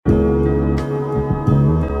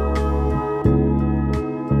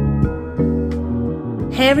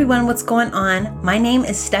Hey everyone, what's going on? My name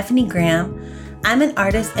is Stephanie Graham. I'm an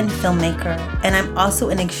artist and filmmaker, and I'm also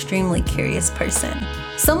an extremely curious person.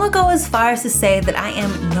 Some will go as far as to say that I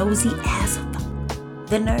am nosy as fuck.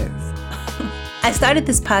 The nerve. I started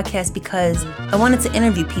this podcast because I wanted to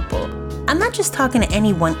interview people. I'm not just talking to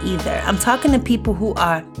anyone either. I'm talking to people who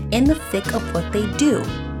are in the thick of what they do.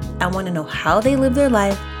 I want to know how they live their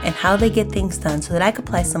life and how they get things done so that I can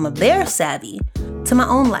apply some of their savvy to my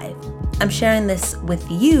own life. I'm sharing this with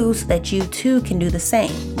you so that you too can do the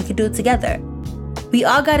same. We can do it together. We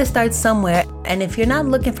all got to start somewhere, and if you're not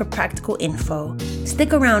looking for practical info,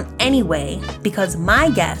 stick around anyway because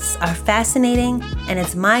my guests are fascinating and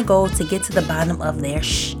it's my goal to get to the bottom of their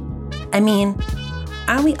I mean,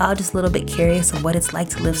 aren't we all just a little bit curious of what it's like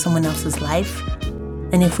to live someone else's life?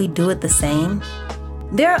 And if we do it the same?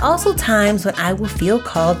 There are also times when I will feel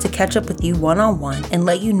called to catch up with you one-on-one and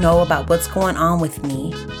let you know about what's going on with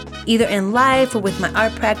me, either in life or with my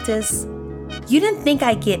art practice. You didn't think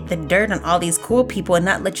I'd get the dirt on all these cool people and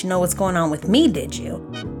not let you know what's going on with me, did you?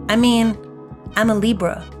 I mean, I'm a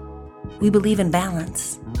Libra. We believe in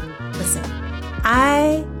balance. Listen,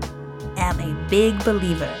 I am a big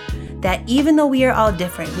believer that even though we are all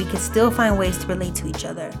different, we can still find ways to relate to each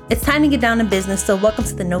other. It's time to get down to business, so welcome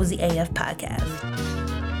to the Nosy AF podcast.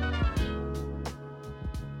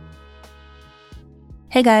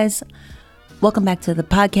 Hey guys, welcome back to the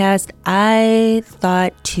podcast. I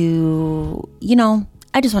thought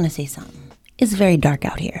I just want to say something. It's very dark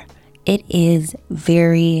out here. It is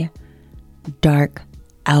very dark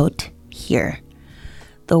out here.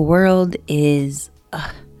 The world is,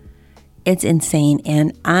 it's insane.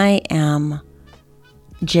 And I am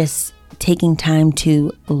just taking time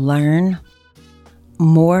to learn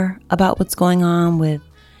more about what's going on with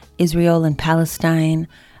Israel and Palestine.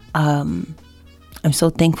 I'm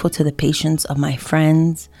so thankful to the patience of my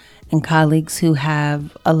friends and colleagues who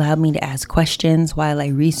have allowed me to ask questions while I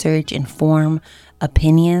research and form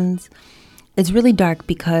opinions. It's really dark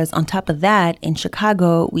because on top of that, in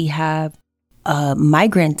Chicago, we have a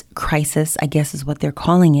migrant crisis, I guess is what they're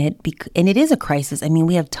calling it. And it is a crisis. I mean,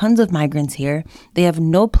 we have tons of migrants here. They have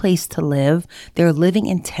no place to live. They're living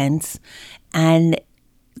in tents and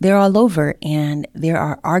they're all over. And there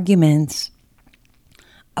are arguments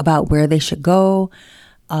about where they should go,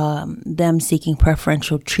 them seeking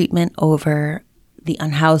preferential treatment over the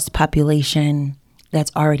unhoused population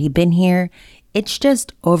that's already been here. It's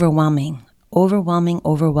just overwhelming.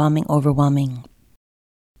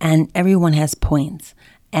 And everyone has points.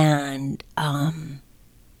 And, I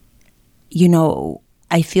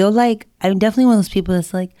feel like I'm definitely one of those people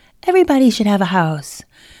that's like, everybody should have a house.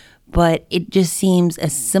 But it just seems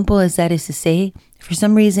as simple as that is to say, for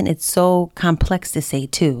some reason, it's so complex to say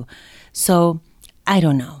too. So I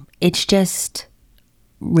don't know. It's just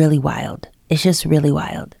really wild. It's just really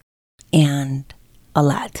wild and a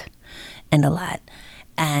lot.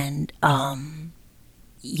 And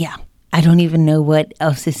I don't even know what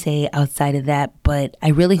else to say outside of that. But I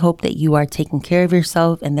really hope that you are taking care of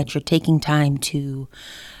yourself and that you're taking time to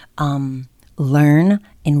learn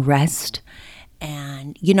and rest.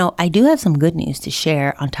 And, I do have some good news to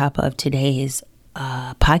share on top of today's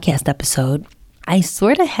podcast episode. I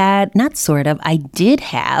did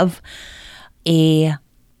have a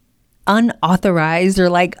unauthorized or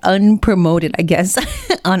unpromoted, I guess,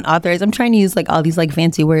 unauthorized. I'm trying to use all these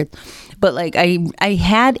fancy words, but I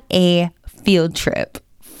had a field trip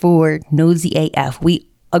for Nosy AF.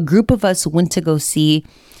 A group of us went to go see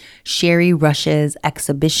Sherry Rush's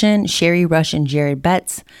exhibition. Sherry Rush and Jared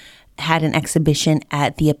Betts had an exhibition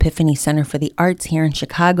at the Epiphany Center for the Arts here in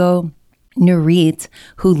Chicago. Nurit,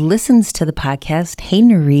 who listens to the podcast, hey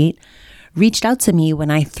Nurit, reached out to me when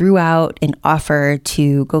I threw out an offer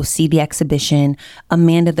to go see the exhibition.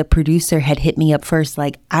 Amanda, the producer, had hit me up first,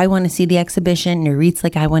 I want to see the exhibition. Nurit's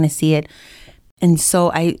I want to see it. And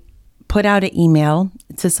so I put out an email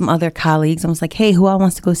to some other colleagues. I was like, hey, who all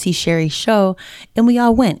wants to go see Sherry's show? And we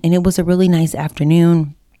all went. And it was a really nice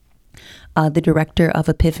afternoon. The director of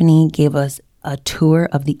Epiphany gave us a tour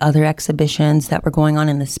of the other exhibitions that were going on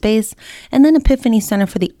in the space. And then Epiphany Center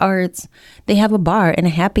for the Arts, they have a bar and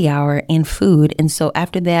a happy hour and food. And so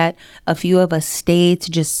after that, a few of us stayed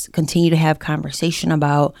to just continue to have conversation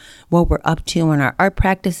about what we're up to in our art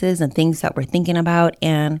practices and things that we're thinking about.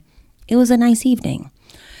 And it was a nice evening.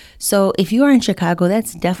 So if you are in Chicago,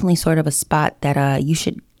 that's definitely sort of a spot that you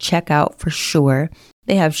should check out for sure.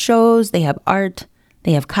 They have shows, they have art,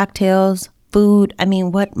 they have cocktails, food. I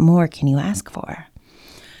mean, what more can you ask for?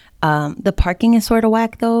 The parking is sort of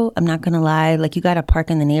whack though. I'm not going to lie. You got to park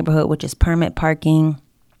in the neighborhood, which is permit parking.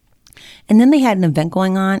 And then they had an event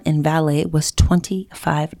going on and valet was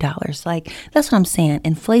 $25. Like, that's what I'm saying.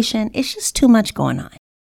 Inflation, it's just too much going on.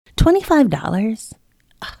 $25?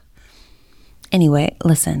 Ugh. Anyway,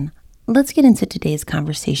 listen, let's get into today's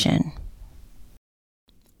conversation.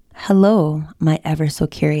 Hello, my ever so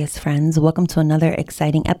curious friends. Welcome to another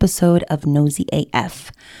exciting episode of Nosy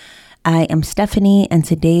AF. I am Stephanie, and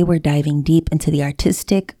today we're diving deep into the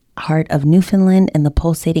artistic heart of Newfoundland and the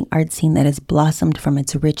pulsating art scene that has blossomed from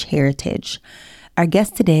its rich heritage. Our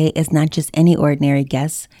guest today is not just any ordinary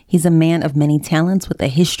guest. He's a man of many talents with a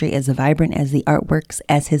history as vibrant as the artworks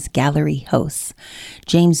as his gallery hosts.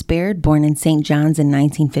 James Baird, born in St. John's in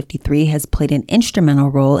 1953, has played an instrumental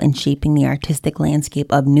role in shaping the artistic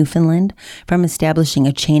landscape of Newfoundland, from establishing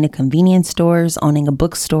a chain of convenience stores, owning a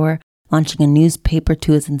bookstore, launching a newspaper,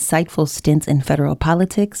 to his insightful stints in federal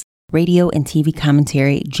politics, radio, and TV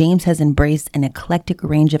commentary. James has embraced an eclectic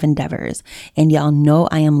range of endeavors, and y'all know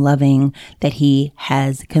I am loving that he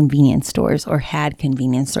has convenience stores or had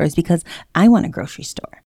convenience stores because I want a grocery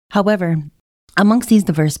store. However, amongst these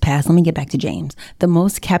diverse paths, let me get back to James. The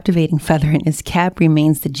most captivating feather in his cap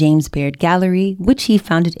remains the James Baird Gallery, which he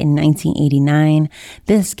founded in 1989.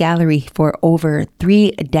 This gallery, for over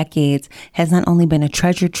 3 decades, has not only been a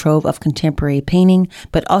treasure trove of contemporary painting,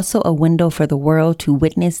 but also a window for the world to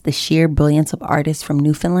witness the sheer brilliance of artists from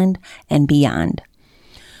Newfoundland and beyond.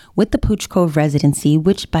 With the Pooch Cove residency,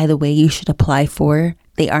 which, by the way, you should apply for,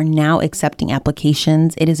 they are now accepting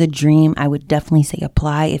applications. It is a dream. I would definitely say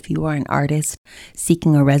apply if you are an artist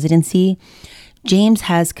seeking a residency. James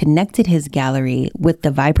has connected his gallery with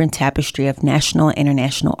the vibrant tapestry of national and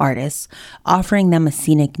international artists, offering them a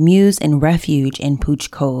scenic muse and refuge in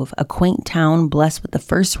Pooch Cove, a quaint town blessed with the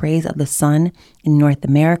first rays of the sun in North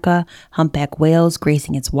America, humpback whales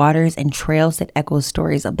gracing its waters, and trails that echo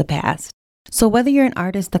stories of the past. So whether you're an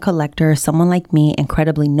artist, a collector, or someone like me,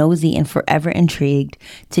 incredibly nosy and forever intrigued,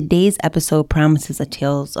 today's episode promises a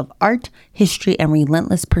tales of art, history, and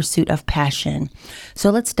relentless pursuit of passion. So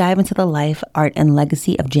let's dive into the life, art, and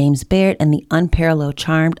legacy of James Baird and the unparalleled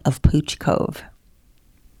charm of Pooch Cove.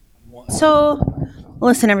 So,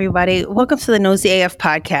 listen, everybody, welcome to the Nosy AF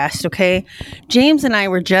podcast, okay? James and I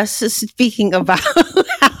were just speaking about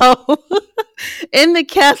how in the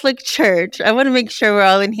Catholic Church, I want to make sure we're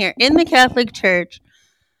all in here, in the Catholic Church,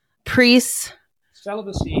 priests...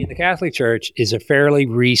 Celibacy in the Catholic Church is a fairly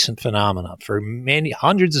recent phenomenon. For many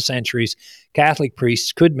hundreds of centuries, Catholic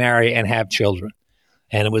priests could marry and have children.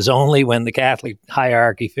 And it was only when the Catholic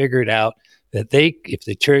hierarchy figured out that if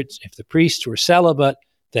the priests were celibate,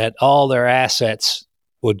 that all their assets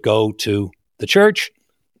would go to the church,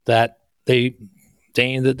 that they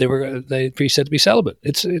saying that the priests had to be celibate.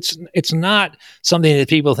 It's not something that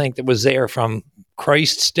people think that was there from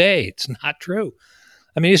Christ's day. It's not true.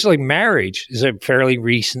 I mean, it's like marriage is a fairly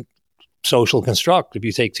recent social construct. If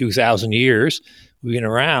you take 2,000 years, we've been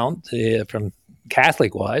around from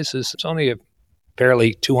Catholic-wise. It's only a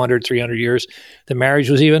fairly 200, 300 years that marriage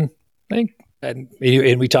was even a thing. And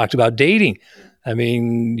we talked about dating. I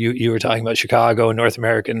mean, you were talking about Chicago and North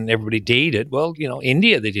America and everybody dated. Well,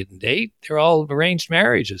 India, they didn't date. They're all arranged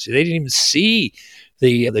marriages. They didn't even see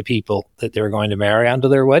the people that they were going to marry until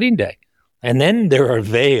their wedding day. And then they're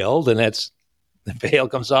veiled, and the veil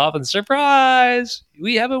comes off, and surprise,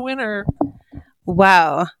 we have a winner.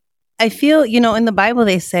 Wow. I feel, in the Bible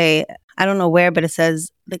they say, I don't know where, but it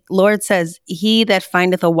says, the Lord says, he that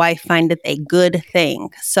findeth a wife findeth a good thing.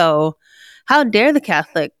 So how dare the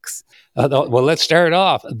Catholics? Well, let's start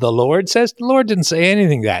off. The Lord says, the Lord didn't say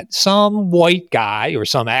anything that. Some white guy, or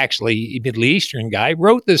some actually Middle Eastern guy,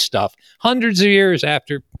 wrote this stuff hundreds of years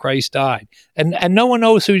after Christ died. And no one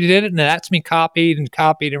knows who did it, and that's been copied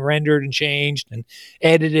and rendered and changed and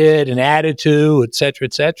edited and added to, et cetera,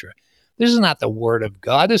 et cetera. This is not the word of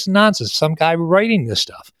God. This is nonsense. Some guy writing this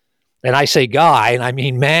stuff. And I say guy, and I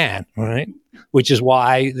mean man, right? Which is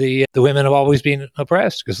why the women have always been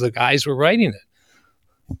oppressed, because the guys were writing it.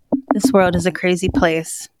 This world is a crazy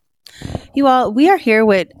place. You all, we are here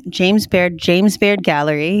with James Baird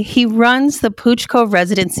Gallery. He runs the Pooch Cove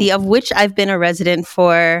residency, of which I've been a resident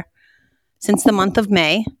since the month of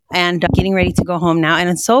May, and getting ready to go home now. And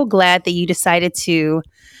I'm so glad that you decided to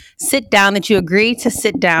that you agreed to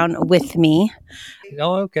sit down with me.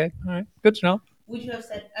 Oh, okay. All right. Good to know. Would you have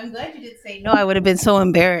said, I'm glad you did say no, I would have been so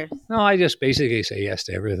embarrassed. No, I just basically say yes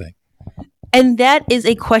to everything. And that is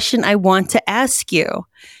a question I want to ask you.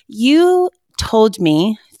 You told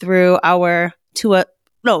me through this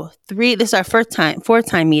is our fourth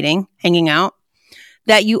time meeting, hanging out,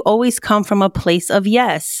 that you always come from a place of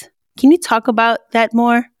yes. Can you talk about that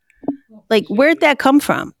more? Like, where'd that come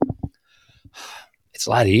from? It's a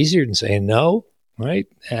lot easier than saying no. right?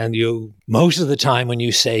 And you, most of the time when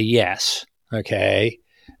you say yes, okay,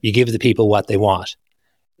 you give the people what they want.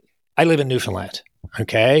 I live in Newfoundland,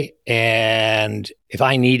 okay? And if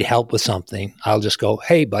I need help with something, I'll just go,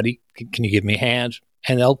 hey, buddy, can you give me a hand?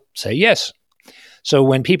 And they'll say yes. So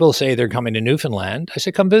when people say they're coming to Newfoundland, I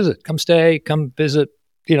say, come visit, come stay, come visit,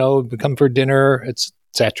 come for dinner,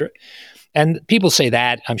 etc. And people say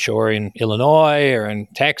that, I'm sure, in Illinois or in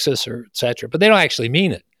Texas or etc., but they don't actually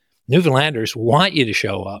mean it. Newfoundlanders want you to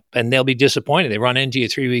show up, and they'll be disappointed. They run into you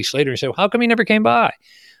 3 weeks later and say, well, how come you never came by?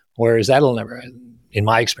 Whereas that'll never, in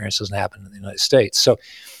my experience, doesn't happen in the United States. So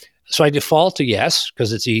I default to yes,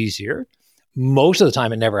 because it's easier. Most of the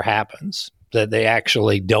time, it never happens that they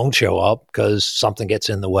actually don't show up because something gets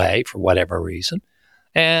in the way for whatever reason.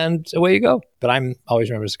 And away you go. But I'm always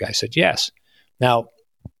remember this guy said yes. Now,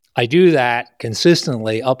 I do that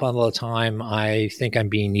consistently up until the time I think I'm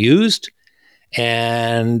being used.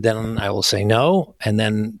 And then I will say no. And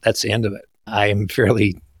then that's the end of it. I am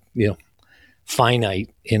fairly,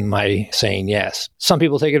 finite in my saying yes. Some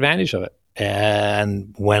people take advantage of it.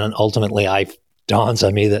 And when ultimately dawns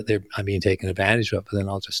on me that I'm being taken advantage of, then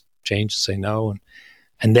I'll just change and say no.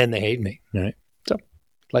 And then they hate me. Right? So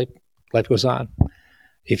life goes on.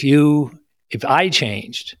 If I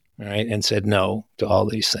changed, right, and said no to all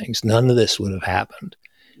these things, none of this would have happened.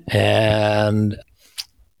 And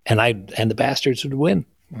the bastards would win,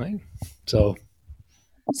 right? So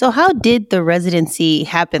how did the residency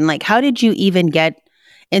happen? Like, how did you even get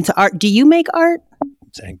into art? Do you make art?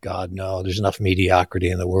 Thank God, no. There's enough mediocrity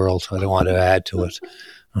in the world, so I don't want to add to it.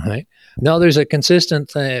 All right? No, there's a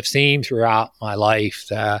consistent theme throughout my life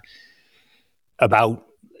about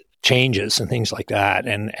changes and things like that.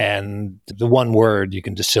 And the one word you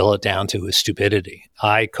can distill it down to is stupidity.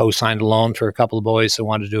 I co-signed a loan for a couple of boys that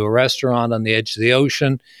wanted to do a restaurant on the edge of the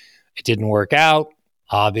ocean. It didn't work out,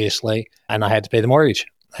 obviously, and I had to pay the mortgage.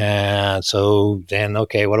 And so then,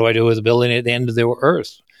 okay, what do I do with the building at the end of the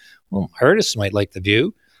earth? Well, artists might like the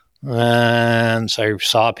view. And so I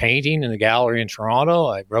saw a painting in a gallery in Toronto.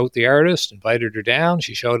 I wrote the artist, invited her down.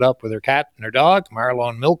 She showed up with her cat and her dog, Marlo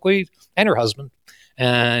and Milkweed, and her husband,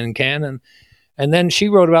 and Ken. And then she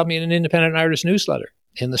wrote about me in an independent artist newsletter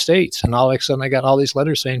in the States. And all of a sudden I got all these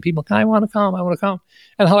letters saying, people, I want to come. And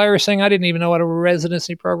the hilarious thing, I didn't even know what a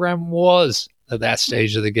residency program was at that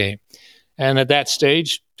stage of the game. And at that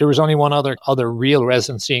stage, there was only one other real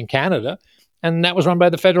residency in Canada, and that was run by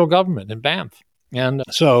the federal government in Banff. And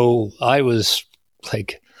so I was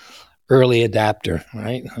like early adapter,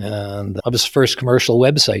 right? And I was the first commercial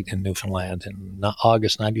website in Newfoundland in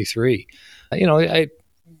August 93.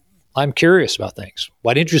 I'm curious about things.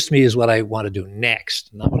 What interests me is what I want to do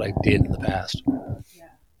next, not what I did in the past.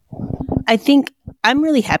 I think I'm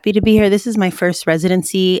really happy to be here. This is my first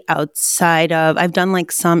residency outside of, I've done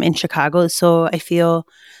like some in Chicago. So I feel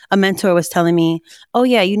a mentor was telling me, oh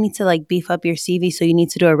yeah, you need to like beef up your CV. So you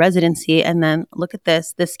need to do a residency. And then look at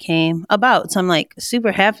this came about. So I'm like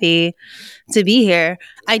super happy to be here.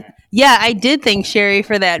 I did thank Sherry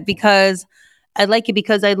for that because I like it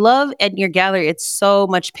because I love at your gallery, it's so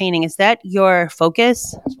much painting. Is that your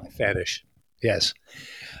focus? That's my fetish. Yes.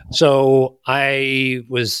 So I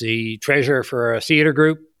was the treasurer for a theater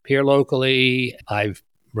group here locally. I've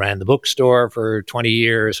ran the bookstore for 20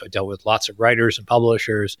 years. I dealt with lots of writers and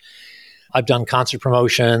publishers. I've done concert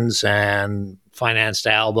promotions and financed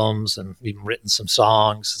albums and even written some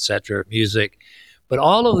songs, etc., music. But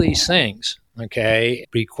all of these things, okay,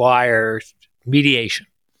 require mediation.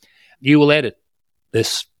 You will edit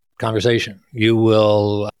this conversation. You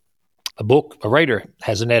will... A writer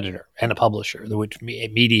has an editor and a publisher, which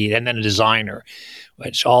mediate, and then a designer,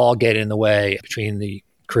 which all get in the way between the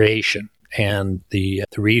creation and the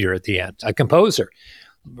reader at the end. A composer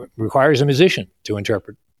requires a musician to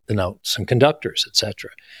interpret the notes and conductors,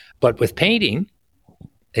 etc. But with painting,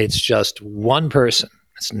 it's just one person.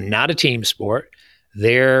 It's not a team sport.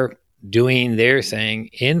 They're doing their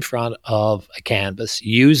thing in front of a canvas,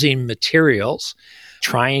 using materials,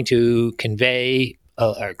 trying to convey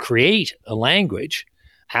or create a language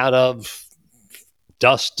out of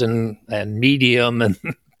dust and medium and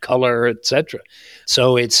color, etc.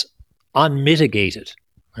 So it's unmitigated.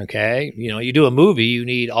 Okay, you do a movie, you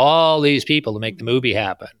need all these people to make the movie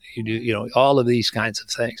happen. You do, all of these kinds of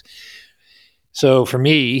things. So for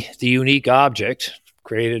me, the unique object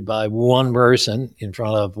created by one person in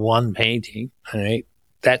front of one painting, right?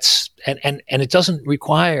 That's and it doesn't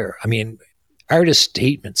require. Artist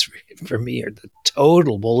statements for me are the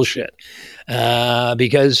total bullshit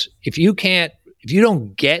because if you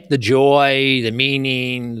don't get the joy, the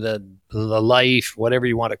meaning, the life, whatever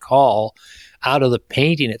you want to call out of the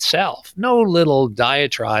painting itself. No little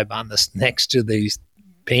diatribe on this next to these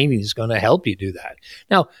paintings is going to help you do that.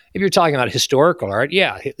 Now, if you're talking about historical art,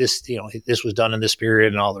 yeah, this was done in this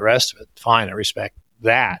period and all the rest of it. Fine, I respect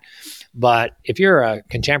that. But if you're a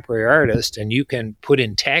contemporary artist and you can put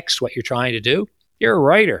in text what you're trying to do, you're a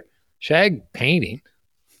writer. Shag painting.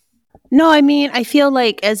 No, I mean, I feel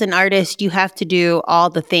like as an artist, you have to do all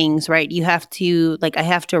the things, right? You have to, like, I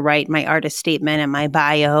have to write my artist statement and my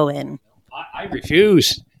bio and... I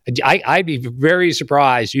refuse. I'd be very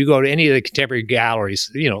surprised. You go to any of the contemporary galleries,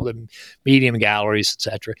 the medium galleries,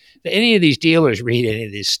 etc. Any of these dealers read any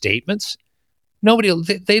of these statements. Nobody,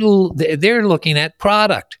 they're looking at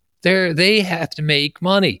product. They have to make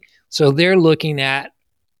money. So they're looking at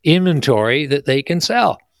inventory that they can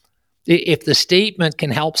sell. If the statement can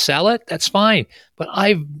help sell it, that's fine. But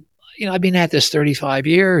I've been at this 35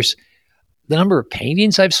 years. The number of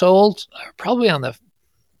paintings I've sold are probably on the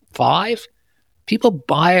 5. People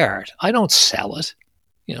buy art. I don't sell it.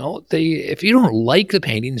 If you don't like the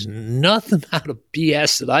paintings, nothing out of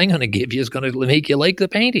BS that I'm going to give you is going to make you like the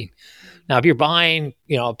painting. Now, if you're buying,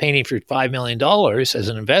 a painting for $5 million as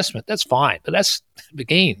an investment, that's fine. But that's,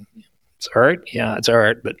 again, it's art. Yeah, it's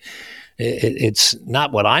art. But it's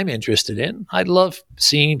not what I'm interested in. I'd love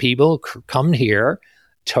seeing people come here,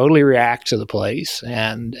 totally react to the place,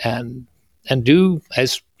 and do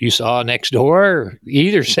as you saw next door,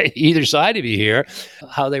 either side of you here,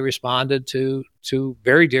 how they responded to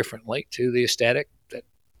very differently to the aesthetic that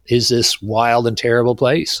is this wild and terrible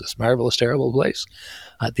place, this marvelous, terrible place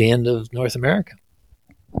at the end of North America.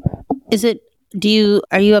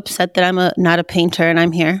 Are you upset that I'm not a painter and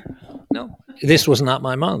I'm here? No. This was not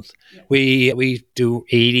my month. We do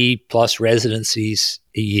 80 plus residencies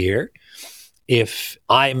a year. If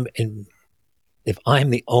I'm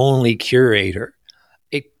the only curator,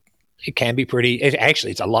 it can be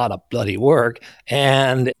it's a lot of bloody work,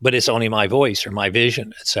 but it's only my voice or my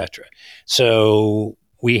vision, etc. So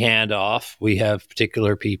we hand off. We have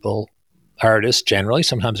particular people, artists generally,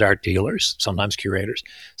 sometimes art dealers, sometimes curators,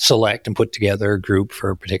 select and put together a group for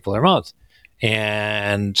a particular month.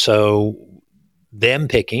 And so them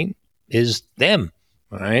picking is them,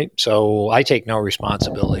 right? So I take no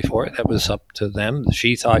responsibility for it. That was up to them.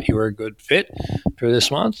 She thought you were a good fit for this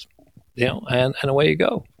month, and away you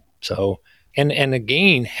go. So, and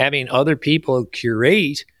again, having other people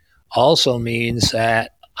curate also means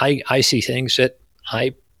that I see things that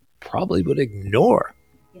I probably would ignore,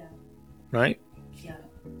 right? Yeah.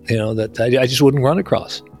 That I just wouldn't run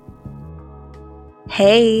across.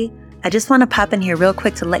 Hey, I just want to pop in here real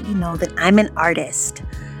quick to let you know that I'm an artist.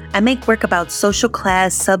 I make work about social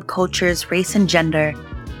class, subcultures, race, and gender.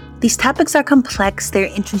 These topics are complex, they're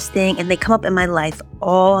interesting, and they come up in my life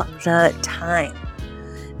all the time.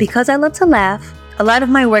 Because I love to laugh, a lot of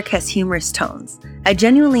my work has humorous tones. I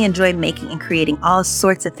genuinely enjoy making and creating all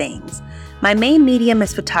sorts of things. My main medium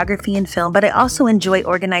is photography and film, but I also enjoy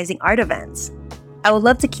organizing art events. I would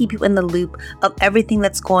love to keep you in the loop of everything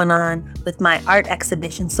that's going on with my art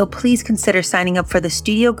exhibition, so please consider signing up for the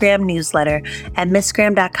Studiogram newsletter at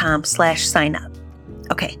missgraham.com/sign up.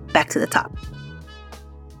 Okay, back to the top.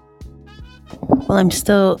 Well, I'm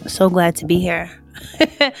still so glad to be here.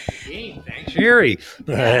 Thanks, Sherry.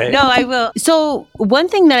 No, I will. So one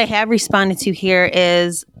thing that I have responded to here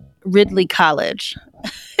is Ridley College.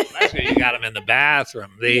 That's where you got them in the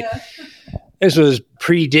bathroom. This was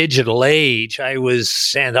pre-digital age. I was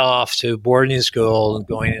sent off to boarding school and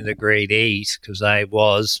going into grade 8 because I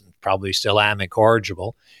was, probably still am,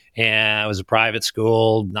 incorrigible. And it was a private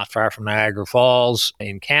school not far from Niagara Falls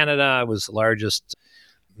in Canada. It was the largest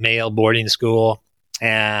male boarding school.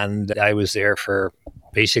 And I was there for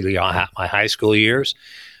basically my high school years.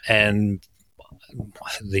 And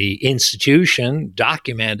the institution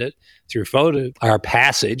documented through our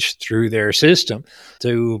passage through their system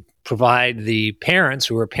to provide the parents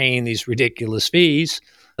who were paying these ridiculous fees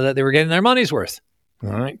that they were getting their money's worth. All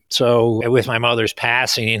right. So with my mother's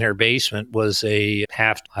passing, in her basement was I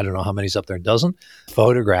don't know how many's up there, a dozen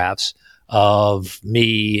photographs of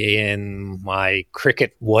me in my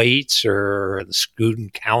cricket whites or the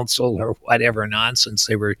student council or whatever nonsense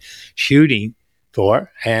they were shooting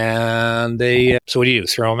for. And so what do?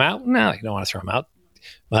 Throw them out? No, you don't want to throw them out.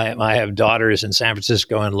 I have daughters in San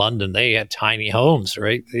Francisco and London. They have tiny homes,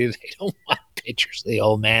 right? They don't want pictures of the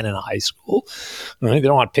old man in high school. Right? They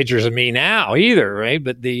don't want pictures of me now either, right?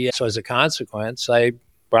 But so as a consequence, I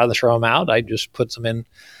rather throw them out. I just put them in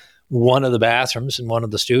one of the bathrooms in one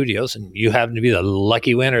of the studios, and you happen to be the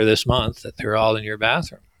lucky winner this month that they're all in your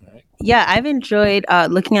bathroom. Right? Yeah, I've enjoyed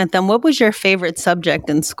looking at them. What was your favorite subject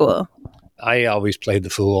in school? I always played the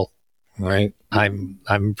fool. right? I'm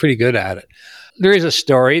pretty good at it. There is a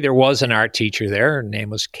story. There was an art teacher there. Her name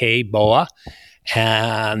was Kay Boa.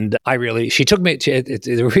 And she took me to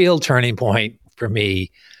the real turning point for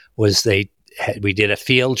me was we did a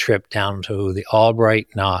field trip down to the Albright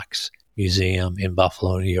Knox Museum in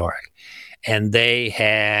Buffalo, New York. And they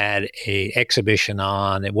had a exhibition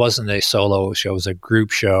on. It wasn't a solo show; it was a group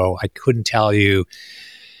show. I couldn't tell you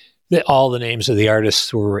all the names of the artists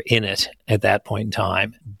who were in it at that point in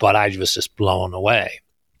time, but I was just blown away.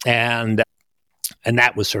 And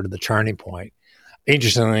that was sort of the turning point.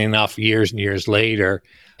 Interestingly enough, years and years later,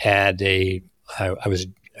 I was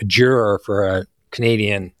a juror for a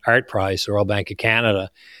Canadian Art Prize, the Royal Bank of Canada.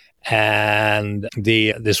 And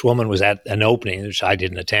this woman was at an opening, which I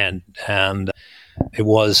didn't attend. And it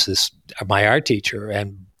was my art teacher,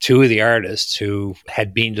 and two of the artists who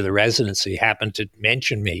had been to the residency happened to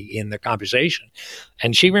mention me in the conversation.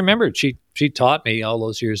 And she remembered, she taught me all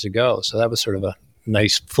those years ago. So that was sort of a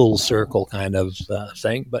nice full circle kind of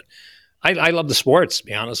thing. But I love the sports, to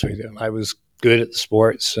be honest with you. I was good at the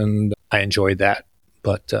sports and I enjoyed that.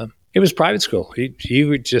 But it was private school. You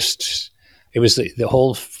would just, it was the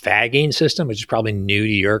whole fagging system, which is probably new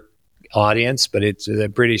to your audience, but it's the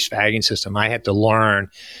British fagging system. I had to learn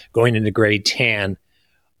going into grade 10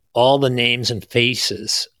 all the names and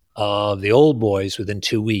faces of the old boys within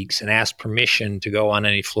 2 weeks and ask permission to go on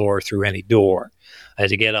any floor through any door. I had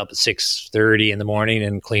to get up at 6:30 in the morning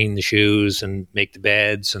and clean the shoes and make the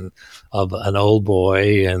beds and of an old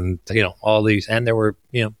boy, and all these. And there were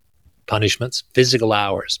punishments, physical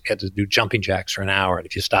hours. You had to do jumping jacks for an hour, and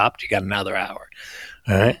if you stopped, you got another hour.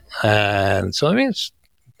 All right, and so it's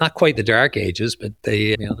not quite the dark ages, but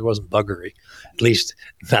there wasn't buggery, at least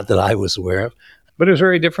not that I was aware of. But it was a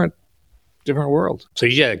very different world. So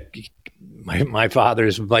yeah, my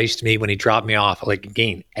father's advice to me when he dropped me off, like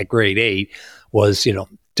again at grade 8, was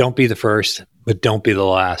don't be the first, but don't be the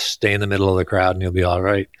last. Stay in the middle of the crowd, and you'll be all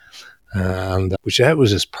right. And that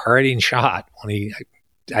was his parting shot when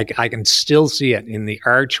I can still see it in the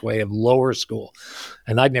archway of lower school,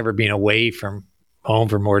 and I'd never been away from home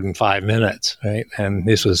for more than 5 minutes, right? And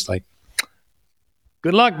this was like,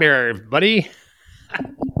 good luck there, buddy.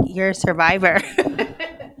 You're a survivor.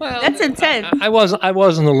 Well, that's intense. I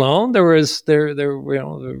wasn't alone. There was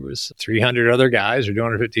 300 other guys or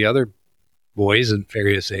 250 other boys in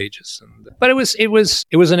various ages. But it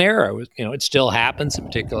was an era. It still happens in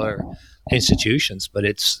particular institutions, but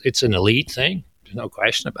it's an elite thing. There's no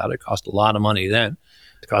question about it. It cost a lot of money then.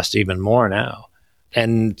 It costs even more now.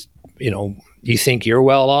 And you think you're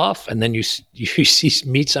well off, and then you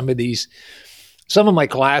meet some of these. Some of my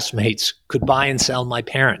classmates could buy and sell my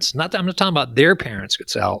parents. I'm not talking about their parents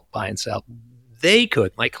could buy and sell. They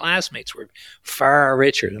could. My classmates were far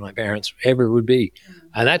richer than my parents ever would be.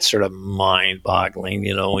 And that's sort of mind-boggling,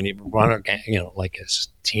 when you run, like a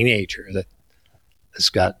teenager that has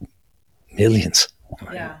got millions.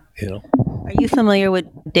 Yeah. Are you familiar with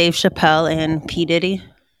Dave Chappelle and P. Diddy?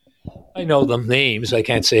 I know them names. I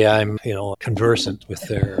can't say I'm, conversant with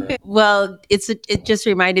their. Well, it just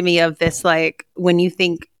reminded me of this, like when you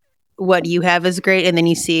think what you have is great and then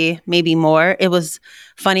you see maybe more. It was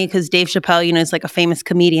funny because Dave Chappelle, is like a famous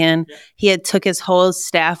comedian. Yeah. He had took his whole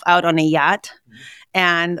staff out on a yacht,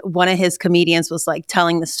 and one of his comedians was like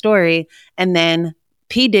telling the story, and then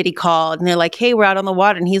P. Diddy called and they're like, "Hey, we're out on the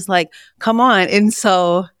water," and he's like, "Come on!" And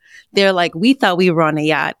so they're like, "We thought we were on a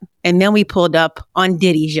yacht, and then we pulled up on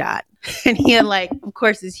Diddy's yacht." And he had of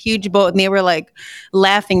course, this huge boat, and they were like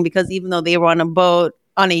laughing because even though they were on a boat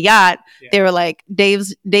on a yacht, they were like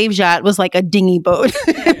Dave's yacht was like a dinghy boat.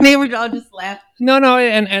 And they were all just laughing. No,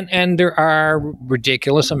 and there are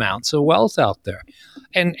ridiculous amounts of wealth out there,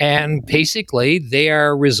 and basically they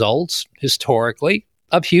are results historically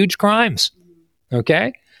of huge crimes.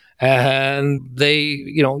 Okay, and they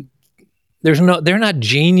they're not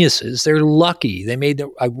geniuses. They're lucky. They made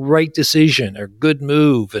a right decision or good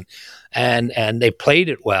move, and they played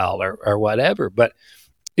it well or whatever. But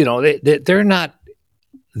they're not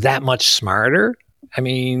that much smarter. I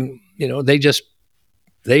mean, they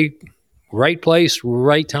right place,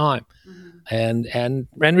 right time, and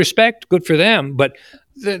respect. Good for them. But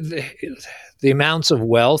the amounts of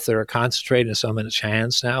wealth that are concentrated in so many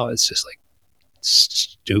hands now, it's just like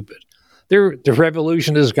stupid. The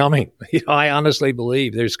revolution is coming. I honestly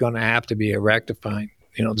believe there's going to have to be a rectifying.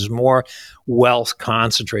 There's more wealth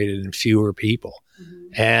concentrated in fewer people,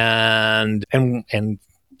 and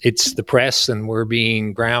it's the press, and we're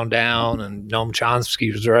being ground down. And Noam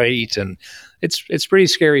Chomsky was right, and it's pretty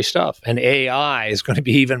scary stuff. And AI is going to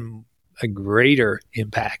be even a greater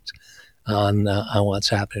impact on what's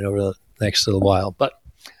happening over the next little while. But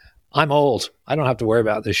I'm old. I don't have to worry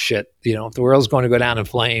about this shit. If the world's going to go down in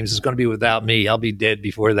flames, it's going to be without me. I'll be dead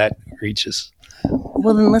before that reaches.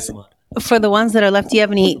 Well, then listen, for the ones that are left, do you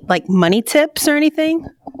have any like money tips or anything?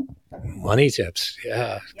 Money tips.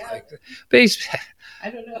 Yeah. I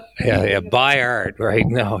don't know. Yeah. Buy art, right?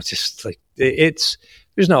 No, just like there's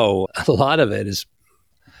a lot of it is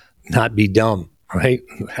not be dumb, right?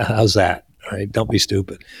 How's that? Right? Don't be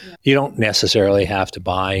stupid. Yeah. You don't necessarily have to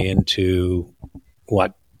buy into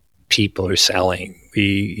what people are selling.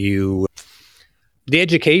 The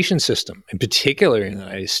education system, in particular in the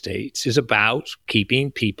United States, is about keeping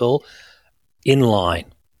people in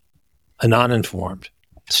line and uninformed.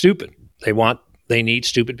 Stupid. They need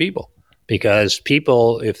stupid people, because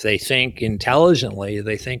people, if they think intelligently,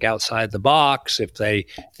 they think outside the box, if they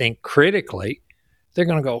think critically, they're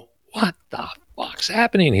going to go, what the fuck's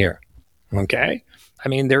happening here? Okay? I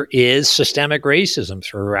mean, there is systemic racism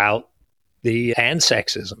throughout and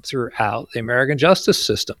sexism throughout the American justice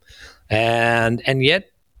system. And yet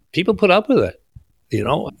people put up with it.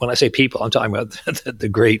 When I say people, I'm talking about the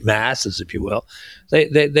great masses, if you will.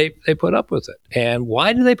 They put up with it. And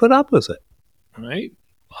why do they put up with it? Right?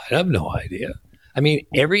 I have no idea. I mean,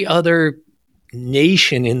 every other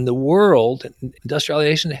nation in the world,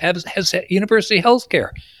 industrialization, has university health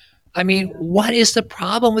care. I mean, what is the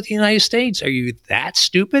problem with the United States? Are you that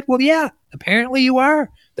stupid? Well, yeah, apparently you are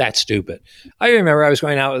that stupid. I remember I was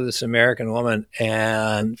going out with this American woman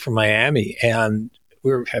from Miami, and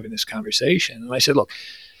we were having this conversation. And I said, look,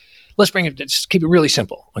 let's just keep it really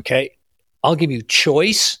simple, okay? I'll give you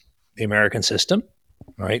choice, the American system,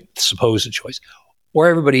 right? Supposed choice, or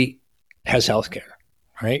everybody has health care,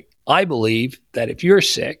 right? I believe that if you're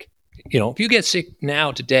sick, if you get sick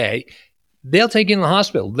now today, they'll take you in the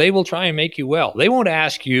hospital. They will try and make you well. They won't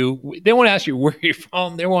ask you where you're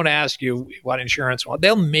from. They won't ask you what insurance you want.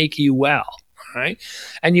 They'll make you well, right?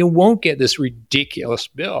 And you won't get this ridiculous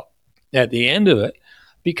bill at the end of it,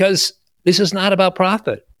 because this is not about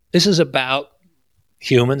profit. This is about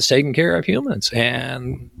humans taking care of humans.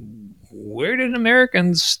 And where did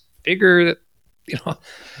Americans figure that,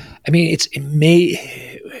 I mean,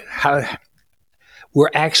 we're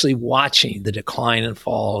actually watching the decline and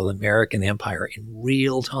fall of the American empire in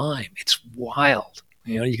real time. It's wild.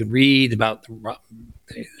 You can read about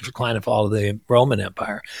the decline and fall of the Roman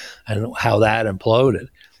Empire and how that imploded,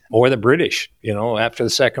 or the British, after the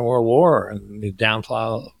Second World War and the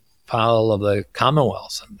downfall of the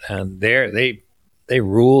Commonwealth. And they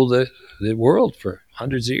ruled the world for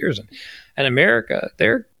hundreds of years. And America,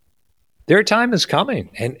 their time is coming.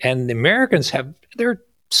 And the Americans they're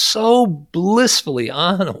so blissfully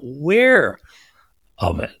unaware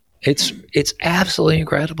of it. It's absolutely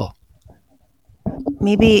incredible.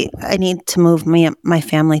 Maybe I need to move my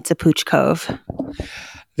family to Pooch Cove.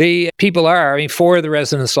 The people 4 of the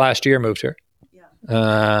residents last year moved here.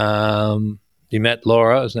 Yeah. You met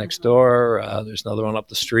Laura, who's next door. There's another one up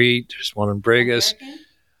the street. There's one in Brigus.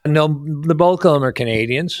 No, the bulk of them are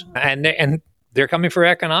Canadians, and they're coming for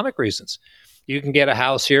economic reasons. You can get a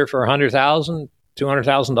house here for $100,000.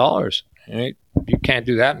 $200,000. Right? You can't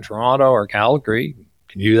do that in Toronto or Calgary.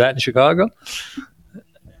 Can you do that in Chicago?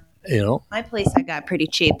 My place I got pretty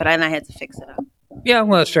cheap, but I had to fix it up. Yeah,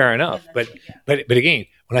 well, that's fair enough. But again,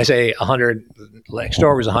 when I say 100, next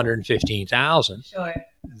door was 115,000. Sure.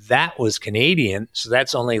 That was Canadian, so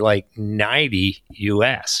that's only like 90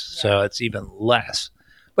 US. Yeah. So it's even less.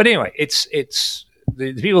 But anyway, it's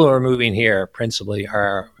the people who are moving here principally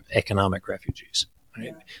are economic refugees. Right?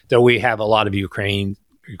 Yeah. Though we have a lot of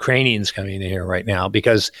Ukrainians coming in here right now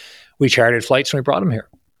because we chartered flights when we brought them here.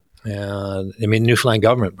 Newfoundland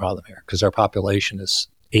government brought them here because our population is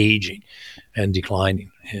aging and declining.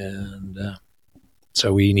 And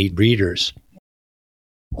so we need breeders.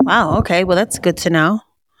 Wow. Okay. Well, that's good to know.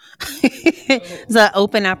 It's an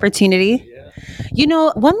open opportunity.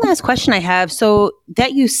 Yeah. One last question I have. So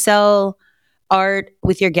that you sell art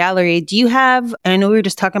with your gallery, do you have, I know we were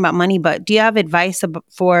just talking about money, but do you have advice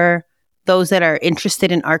for those that are interested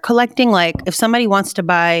in art collecting? Like if somebody wants to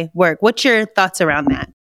buy work, what's your thoughts around that?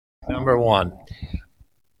 Number one,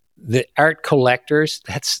 the art collectors,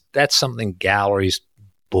 that's something galleries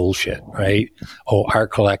bullshit, right? Oh,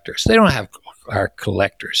 art collectors. They don't have art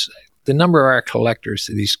collectors. The number of art collectors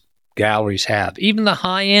that these galleries have, even the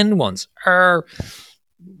high-end ones, are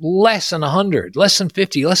less than 100, less than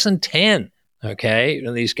 50, less than 10. Okay,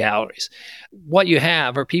 in these galleries. What you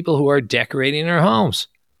have are people who are decorating their homes.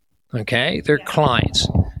 Okay, they're clients,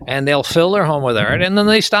 and they'll fill their home with art, and then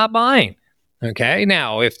they stop buying. Okay,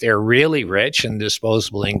 now if they're really rich and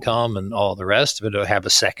disposable income and all the rest of it, or have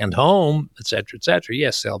a second home, et cetera,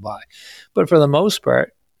 yes, they'll buy. But for the most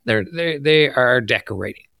part, they are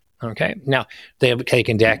decorating. Okay. Now, they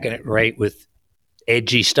can decorate with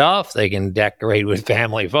edgy stuff. They can decorate with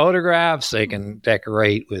family photographs. They can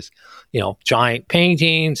decorate with, giant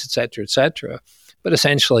paintings, et cetera, et cetera. But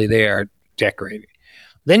essentially, they are decorating.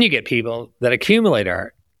 Then you get people that accumulate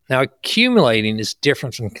art. Now, accumulating is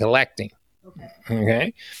different from collecting.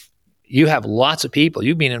 Okay. You have lots of people.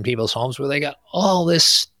 You've been in people's homes where they got all this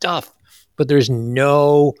stuff, but there's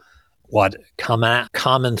no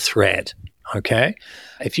common thread. Okay.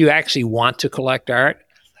 If you actually want to collect art,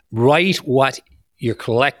 write what your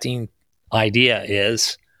collecting idea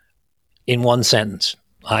is in one sentence.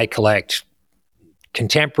 I collect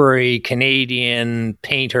contemporary Canadian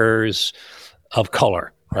painters of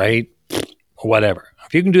color, right? Whatever.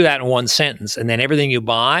 If you can do that in one sentence, and then everything you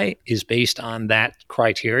buy is based on that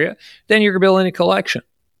criteria, then you're building a collection.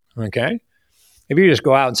 Okay. If you just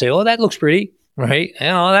go out and say, "Oh, that looks pretty," right?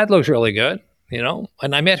 That looks really good.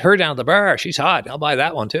 And I met her down at the bar. She's hot. I'll buy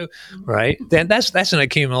that one too, right? Then that's an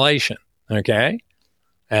accumulation, okay?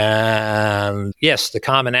 And yes, the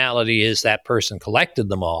commonality is that person collected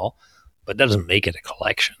them all, but doesn't make it a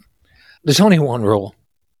collection. There's only one rule: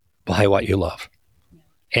 buy what you love.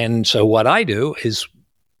 And so what I do is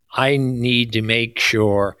I need to make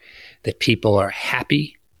sure that people are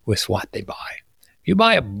happy with what they buy. You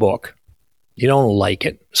buy a book, you don't like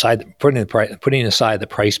it, putting aside the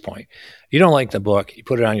price point. You don't like the book, you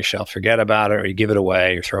put it on your shelf, forget about it, or you give it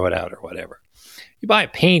away, or throw it out, or whatever. You buy a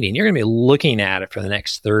painting, you're going to be looking at it for the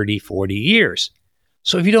next 30, 40 years.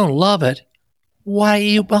 So if you don't love it, why are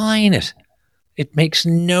you buying it? It makes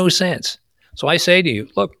no sense. So I say to you,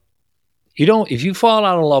 look, if you fall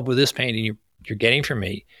out of love with this painting you're getting from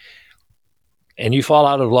me, and you fall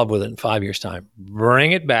out of love with it in 5 years' time,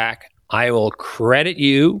 bring it back. I will credit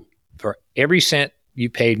you for every cent you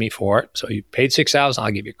paid me for it. So you paid $6,000,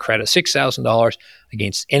 I'll give you credit $6,000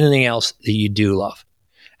 against anything else that you do love.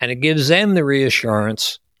 And it gives them the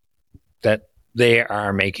reassurance that they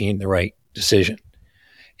are making the right decision.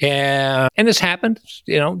 And this happened,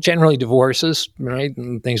 generally divorces, right?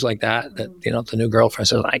 And things like that, the new girlfriend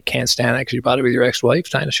says, "I can't stand it because you bought it with your ex-wife,"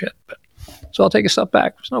 kind of shit. So I'll take a step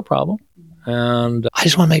back. There's no problem. And I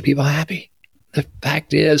just want to make people happy. The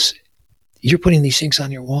fact is, you're putting these things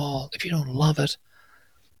on your wall. If you don't love it,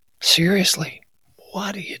 seriously,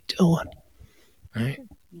 what are you doing? Right?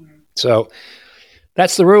 So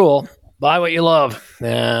that's the rule. Buy what you love,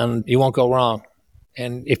 and you won't go wrong.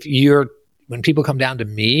 And when people come down to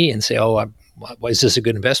me and say, "Oh, is this a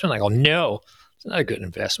good investment?" I go, "No, it's not a good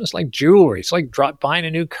investment. It's like jewelry. It's like buying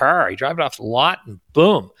a new car. You drive it off the lot and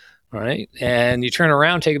boom, right? And you turn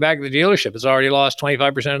around, take it back to the dealership. It's already lost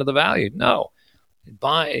 25% of the value. No,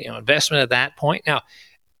 buy investment at that point. Now,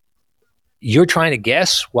 you're trying to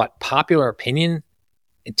guess what popular opinion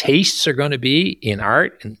and tastes are going to be in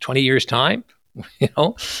art in 20 years' time.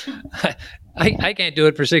 I can't do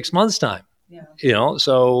it for 6 months' time. Yeah.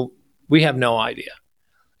 So we have no idea.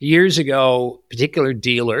 Years ago, particular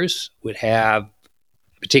dealers would have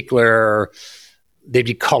they'd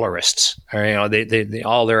be colorists, or, they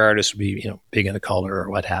all their artists would be, big into color or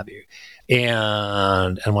what have you.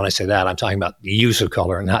 And when I say that, I'm talking about the use of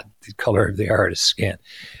color, not the color of the artist's skin.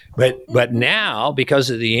 But now, because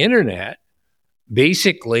of the internet,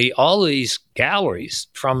 basically all these galleries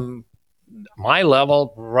from my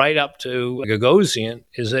level right up to Gagosian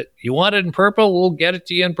is that you want it in purple, we'll get it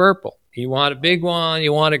to you in purple. You want a big one,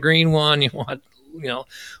 you want a green one, you want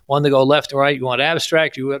one to go left to right, you want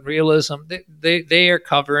abstract, you want realism. They are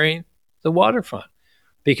covering the waterfront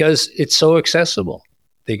because it's so accessible.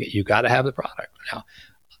 You got to have the product. Now,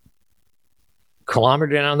 a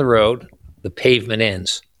kilometer down the road, the pavement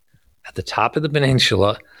ends. At the top of the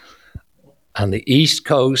peninsula, on the east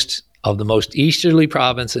coast of the most easterly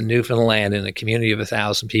province in Newfoundland, in a community of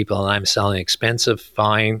 1,000 people, and I'm selling expensive,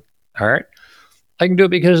 fine art, I can do it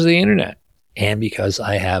because of the internet and because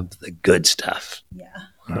I have the good stuff. Yeah.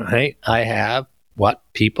 All right. I have what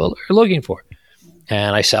people are looking for.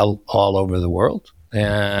 And I sell all over the world.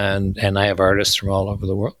 And I have artists from all over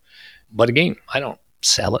the world. But again, I don't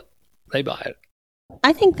sell it. They buy it.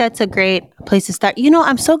 I think that's a great place to start.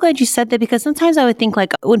 I'm so glad you said that, because sometimes I would think,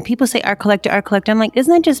 like, when people say art collector, I'm like,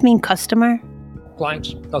 doesn't that just mean customer?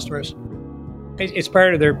 Clients, customers. It's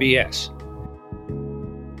part of their BS.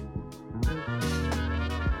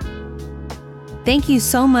 Thank you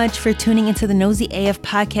so much for tuning into the Nosy AF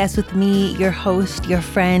podcast with me, your host, your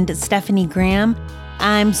friend, Stephanie Graham.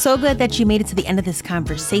 I'm so glad that you made it to the end of this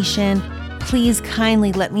conversation. Please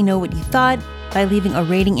kindly let me know what you thought by leaving a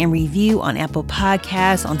rating and review on Apple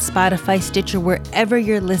Podcasts, on Spotify, Stitcher, wherever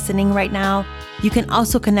you're listening right now. You can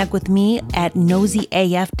also connect with me at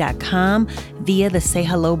nosyaf.com via the Say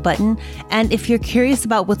Hello button. And if you're curious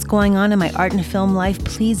about what's going on in my art and film life,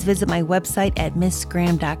 please visit my website at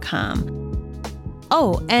missgraham.com.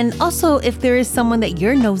 Oh, and also, if there is someone that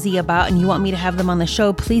you're nosy about and you want me to have them on the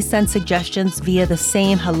show, please send suggestions via the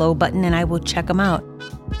Saying Hello button and I will check them out.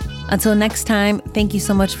 Until next time, thank you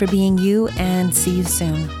so much for being you and see you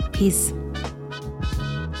soon. Peace.